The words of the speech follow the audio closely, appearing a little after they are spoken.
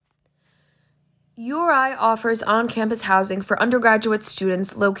URI offers on-campus housing for undergraduate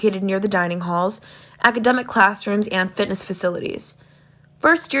students located near the dining halls, academic classrooms, and fitness facilities.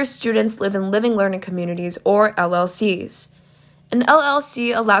 First-year students live in living learning communities, or LLCs. An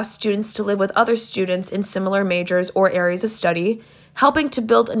LLC allows students to live with other students in similar majors or areas of study, helping to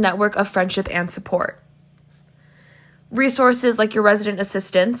build a network of friendship and support. Resources like your resident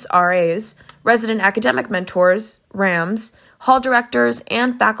assistants, RAs, resident academic mentors, RAMs, hall directors,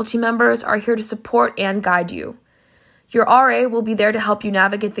 and faculty members are here to support and guide you. Your RA will be there to help you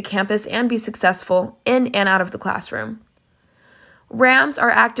navigate the campus and be successful in and out of the classroom. RAMs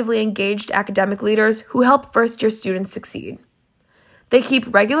are actively engaged academic leaders who help first-year students succeed. They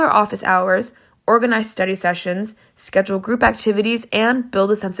keep regular office hours, organize study sessions, schedule group activities, and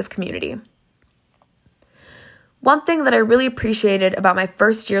build a sense of community. One thing that I really appreciated about my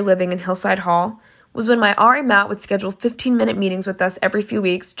first year living in Hillside Hall was when my RA Matt would schedule 15-minute meetings with us every few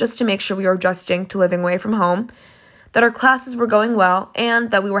weeks just to make sure we were adjusting to living away from home, that our classes were going well, and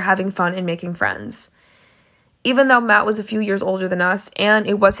that we were having fun and making friends. Even though Matt was a few years older than us, and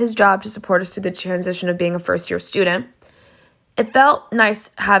it was his job to support us through the transition of being a first-year student, it felt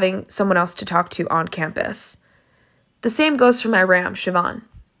nice having someone else to talk to on campus. The same goes for my RAM, Siobhan.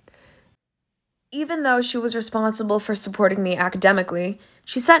 Even though she was responsible for supporting me academically,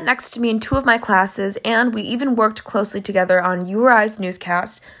 she sat next to me in 2 of my classes, and we even worked closely together on URI's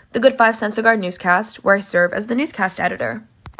newscast, the Good 5 Cents Cigar newscast, where I serve as the newscast editor.